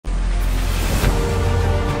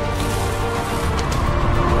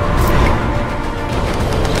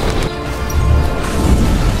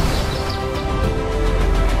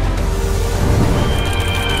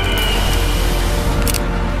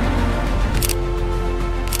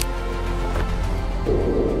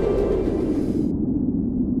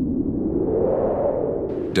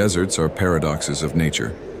Deserts are paradoxes of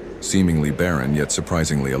nature, seemingly barren yet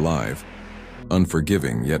surprisingly alive,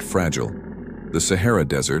 unforgiving yet fragile. The Sahara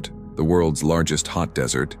Desert, the world's largest hot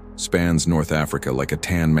desert, spans North Africa like a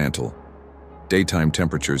tan mantle. Daytime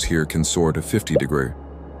temperatures here can soar to 50 degree,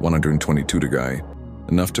 122 degree,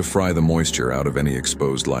 enough to fry the moisture out of any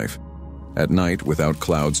exposed life. At night, without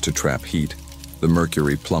clouds to trap heat, the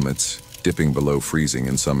mercury plummets, dipping below freezing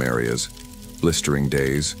in some areas. Blistering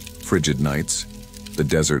days, frigid nights, the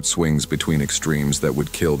desert swings between extremes that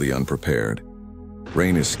would kill the unprepared.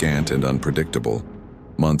 Rain is scant and unpredictable.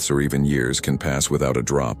 Months or even years can pass without a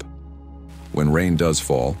drop. When rain does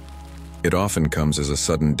fall, it often comes as a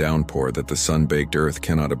sudden downpour that the sun-baked earth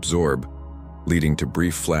cannot absorb, leading to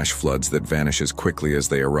brief flash floods that vanish as quickly as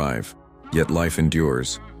they arrive. Yet life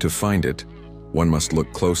endures. To find it, one must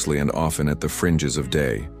look closely and often at the fringes of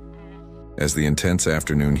day. As the intense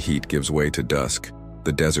afternoon heat gives way to dusk,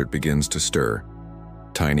 the desert begins to stir.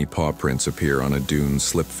 Tiny paw prints appear on a dune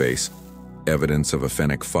slip face, evidence of a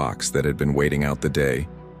Fennec fox that had been waiting out the day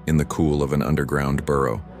in the cool of an underground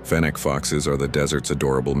burrow. Fennec foxes are the desert's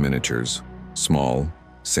adorable miniatures, small,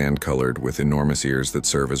 sand-colored with enormous ears that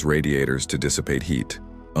serve as radiators to dissipate heat.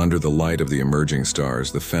 Under the light of the emerging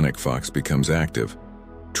stars, the Fennec fox becomes active,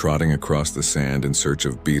 trotting across the sand in search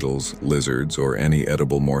of beetles, lizards, or any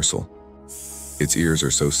edible morsel. Its ears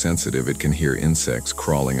are so sensitive it can hear insects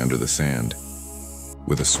crawling under the sand.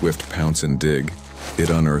 With a swift pounce and dig, it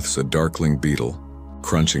unearths a darkling beetle,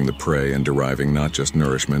 crunching the prey and deriving not just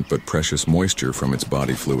nourishment but precious moisture from its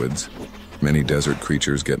body fluids. Many desert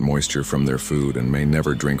creatures get moisture from their food and may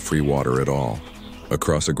never drink free water at all.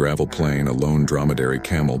 Across a gravel plain, a lone dromedary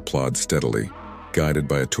camel plods steadily, guided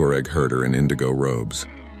by a Tuareg herder in indigo robes.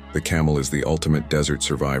 The camel is the ultimate desert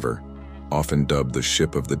survivor, often dubbed the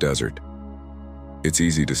ship of the desert. It's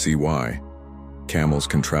easy to see why. Camels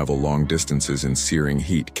can travel long distances in searing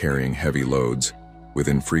heat carrying heavy loads, with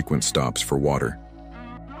infrequent stops for water.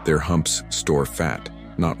 Their humps store fat,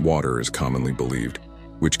 not water as commonly believed,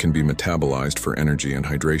 which can be metabolized for energy and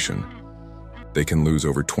hydration. They can lose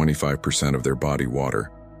over 25% of their body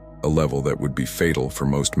water, a level that would be fatal for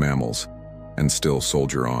most mammals, and still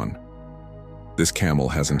soldier on. This camel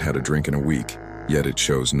hasn't had a drink in a week, yet it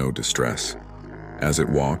shows no distress. As it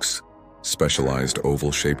walks, specialized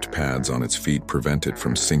oval-shaped pads on its feet prevent it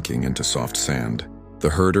from sinking into soft sand. The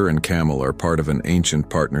herder and camel are part of an ancient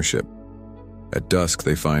partnership. At dusk,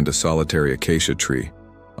 they find a solitary acacia tree,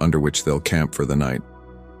 under which they'll camp for the night.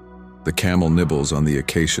 The camel nibbles on the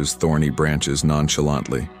acacia's thorny branches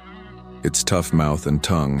nonchalantly. Its tough mouth and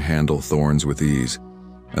tongue handle thorns with ease,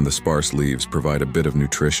 and the sparse leaves provide a bit of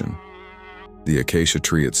nutrition. The acacia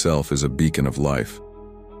tree itself is a beacon of life.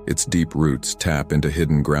 Its deep roots tap into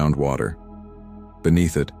hidden groundwater.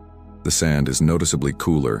 Beneath it, the sand is noticeably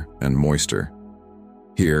cooler and moister.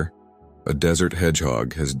 Here, a desert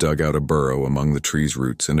hedgehog has dug out a burrow among the tree's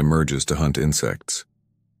roots and emerges to hunt insects.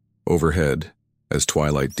 Overhead, as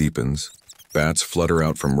twilight deepens, bats flutter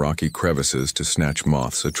out from rocky crevices to snatch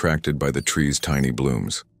moths attracted by the tree's tiny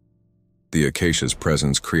blooms. The acacia's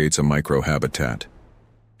presence creates a microhabitat: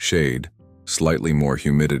 shade, slightly more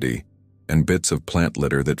humidity, and bits of plant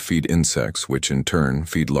litter that feed insects, which in turn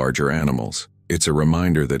feed larger animals. It's a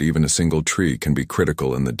reminder that even a single tree can be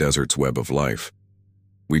critical in the desert's web of life.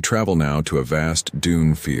 We travel now to a vast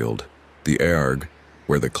dune field, the Erg,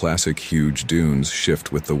 where the classic huge dunes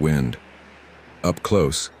shift with the wind. Up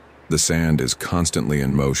close, the sand is constantly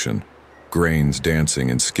in motion, grains dancing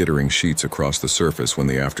in skittering sheets across the surface when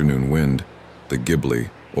the afternoon wind, the Ghibli,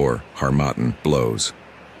 or Harmattan, blows.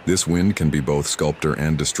 This wind can be both sculptor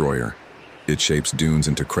and destroyer. It shapes dunes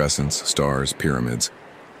into crescents, stars, pyramids.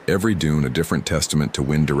 Every dune a different testament to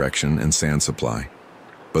wind direction and sand supply.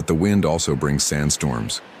 But the wind also brings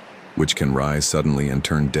sandstorms, which can rise suddenly and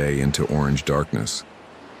turn day into orange darkness.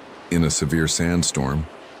 In a severe sandstorm,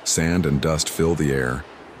 sand and dust fill the air,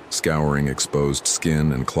 scouring exposed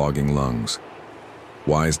skin and clogging lungs.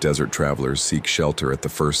 Wise desert travelers seek shelter at the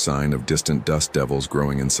first sign of distant dust devils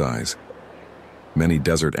growing in size. Many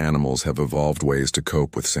desert animals have evolved ways to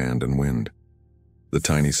cope with sand and wind. The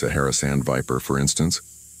tiny Sahara sand viper, for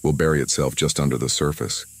instance, will bury itself just under the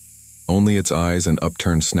surface, only its eyes and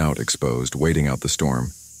upturned snout exposed, waiting out the storm,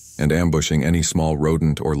 and ambushing any small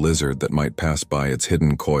rodent or lizard that might pass by its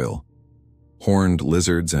hidden coil. Horned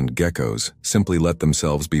lizards and geckos simply let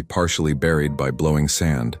themselves be partially buried by blowing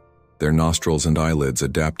sand, their nostrils and eyelids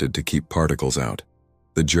adapted to keep particles out.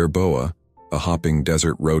 The jerboa, a hopping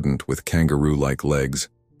desert rodent with kangaroo-like legs,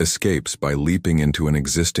 escapes by leaping into an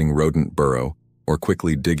existing rodent burrow or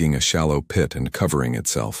quickly digging a shallow pit and covering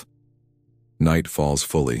itself. Night falls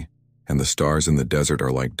fully, and the stars in the desert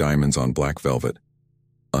are like diamonds on black velvet.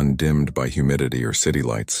 undimmed by humidity or city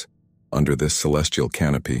lights. Under this celestial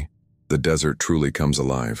canopy, the desert truly comes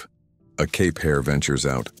alive. A Cape hare ventures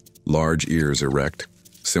out, large ears erect,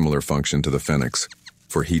 similar function to the Fennec's,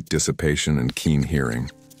 for heat dissipation and keen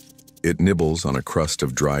hearing. It nibbles on a crust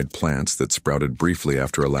of dried plants that sprouted briefly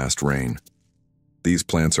after a last rain. These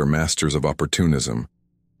plants are masters of opportunism.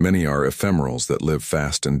 Many are ephemerals that live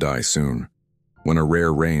fast and die soon. When a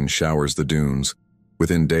rare rain showers the dunes,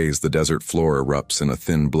 within days the desert floor erupts in a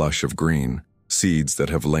thin blush of green. Seeds that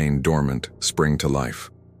have lain dormant spring to life.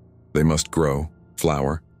 They must grow,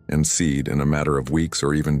 flower, and seed in a matter of weeks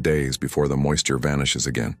or even days before the moisture vanishes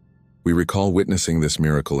again. We recall witnessing this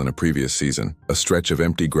miracle in a previous season, a stretch of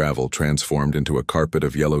empty gravel transformed into a carpet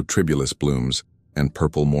of yellow tribulus blooms and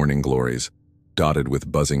purple morning glories, dotted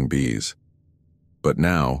with buzzing bees. But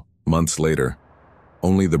now, months later,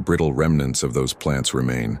 only the brittle remnants of those plants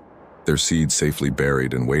remain, their seeds safely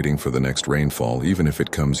buried and waiting for the next rainfall, even if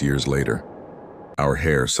it comes years later. Our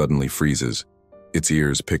hair suddenly freezes. Its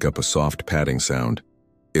ears pick up a soft padding sound.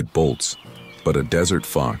 It bolts, but a desert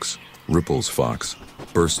fox, Ripple's fox,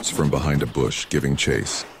 bursts from behind a bush, giving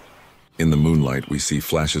chase. In the moonlight, we see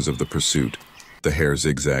flashes of the pursuit, the hare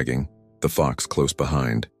zigzagging, the fox close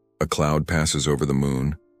behind. A cloud passes over the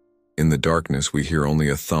moon. In the darkness, we hear only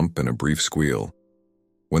a thump and a brief squeal.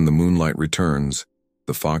 When the moonlight returns,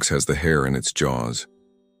 the fox has the hare in its jaws.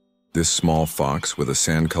 This small fox, with a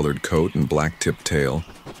sand-colored coat and black-tipped tail,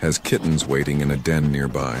 has kittens waiting in a den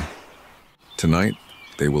nearby. Tonight,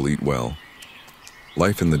 they will eat well.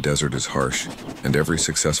 Life in the desert is harsh, and every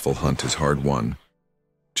successful hunt is hard-won.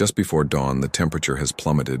 Just before dawn, the temperature has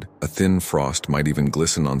plummeted. A thin frost might even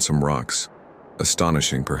glisten on some rocks.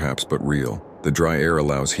 Astonishing, perhaps, but real. The dry air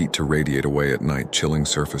allows heat to radiate away at night, chilling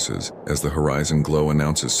surfaces. As the horizon glow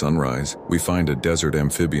announces sunrise, we find a desert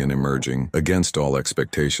amphibian emerging. Against all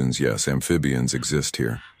expectations, yes, amphibians exist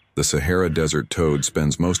here. The Sahara Desert toad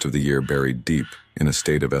spends most of the year buried deep, in a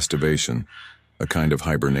state of estivation, a kind of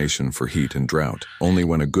hibernation for heat and drought. Only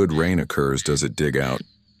when a good rain occurs does it dig out,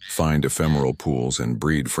 find ephemeral pools, and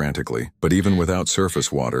breed frantically. But even without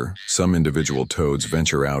surface water, some individual toads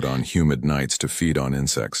venture out on humid nights to feed on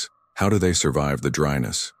insects. How do they survive the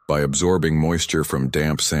dryness? By absorbing moisture from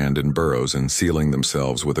damp sand in burrows and sealing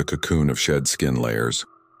themselves with a cocoon of shed skin layers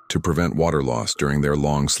to prevent water loss during their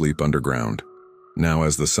long sleep underground. Now,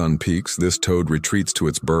 as the sun peaks, this toad retreats to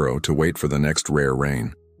its burrow to wait for the next rare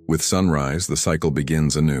rain. With sunrise, the cycle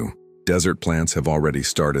begins anew. Desert plants have already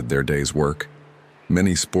started their day's work.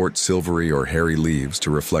 Many sport silvery or hairy leaves to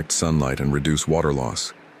reflect sunlight and reduce water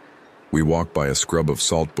loss. We walk by a scrub of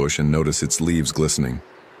saltbush and notice its leaves glistening.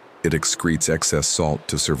 It excretes excess salt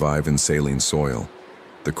to survive in saline soil,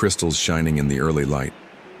 the crystals shining in the early light.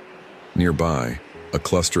 Nearby, a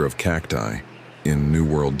cluster of cacti in New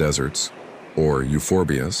World deserts, or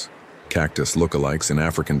euphorbias, cactus lookalikes in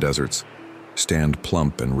African deserts, stand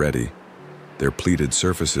plump and ready. Their pleated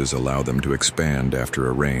surfaces allow them to expand after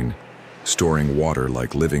a rain, storing water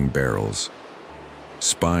like living barrels.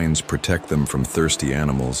 Spines protect them from thirsty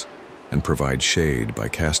animals and provide shade by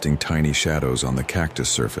casting tiny shadows on the cactus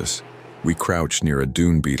surface. We crouch near a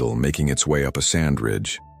dune beetle making its way up a sand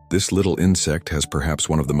ridge. This little insect has perhaps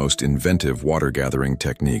one of the most inventive water-gathering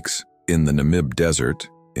techniques. In the Namib Desert,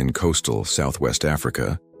 in coastal Southwest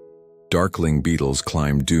Africa, darkling beetles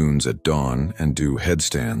climb dunes at dawn and do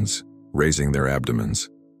headstands, raising their abdomens.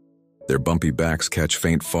 Their bumpy backs catch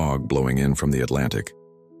faint fog blowing in from the Atlantic.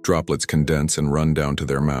 Droplets condense and run down to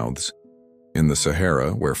their mouths. In the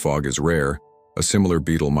Sahara, where fog is rare, a similar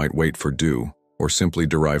beetle might wait for dew, or simply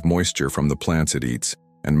derive moisture from the plants it eats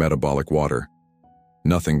and metabolic water.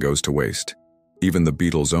 Nothing goes to waste. Even the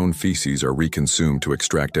beetle's own feces are reconsumed to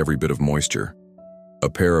extract every bit of moisture. A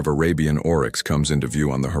pair of Arabian Oryx comes into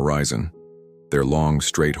view on the horizon, their long,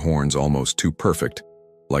 straight horns almost too perfect,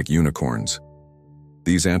 like unicorns.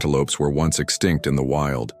 These antelopes were once extinct in the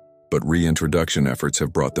wild, but reintroduction efforts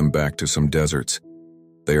have brought them back to some deserts.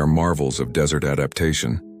 They are marvels of desert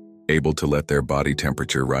adaptation, able to let their body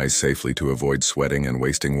temperature rise safely to avoid sweating and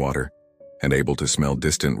wasting water, and able to smell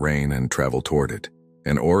distant rain and travel toward it.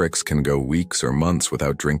 An oryx can go weeks or months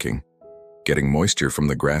without drinking, getting moisture from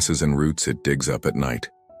the grasses and roots it digs up at night.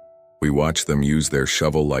 We watch them use their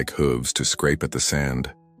shovel-like hooves to scrape at the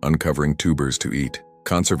sand, uncovering tubers to eat.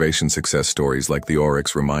 Conservation success stories like the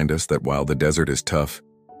oryx remind us that while the desert is tough,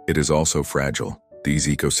 it is also fragile. These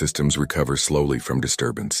ecosystems recover slowly from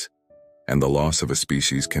disturbance, and the loss of a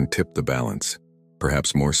species can tip the balance,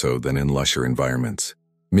 perhaps more so than in lusher environments.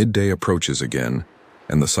 Midday approaches again,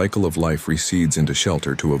 and the cycle of life recedes into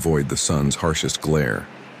shelter to avoid the sun's harshest glare.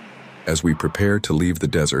 As we prepare to leave the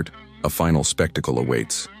desert, a final spectacle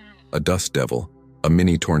awaits. A dust devil, A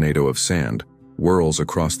mini tornado of sand whirls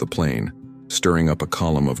across the plain, stirring up a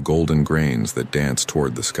column of golden grains that dance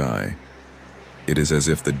toward the sky. It is as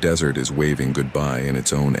if the desert is waving goodbye in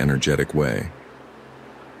its own energetic way.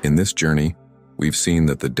 In this journey, we've seen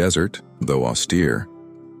that the desert, though austere,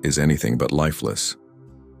 is anything but lifeless.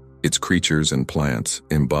 Its creatures and plants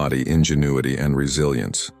embody ingenuity and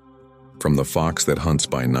resilience, from the fox that hunts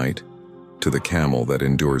by night, to the camel that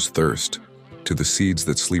endures thirst, to the seeds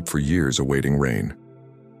that sleep for years awaiting rain.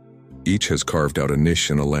 Each has carved out a niche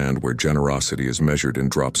in a land where generosity is measured in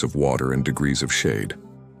drops of water and degrees of shade.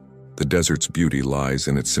 The desert's beauty lies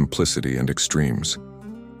in its simplicity and extremes.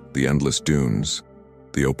 The endless dunes,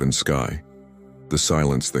 the open sky, the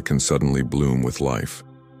silence that can suddenly bloom with life.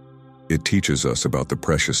 It teaches us about the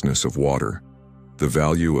preciousness of water, the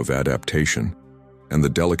value of adaptation, and the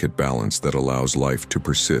delicate balance that allows life to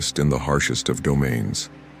persist in the harshest of domains.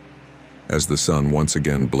 As the sun once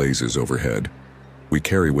again blazes overhead, we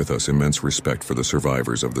carry with us immense respect for the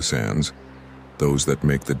survivors of the sands, those that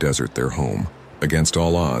make the desert their home, against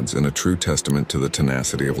all odds and a true testament to the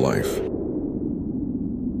tenacity of life.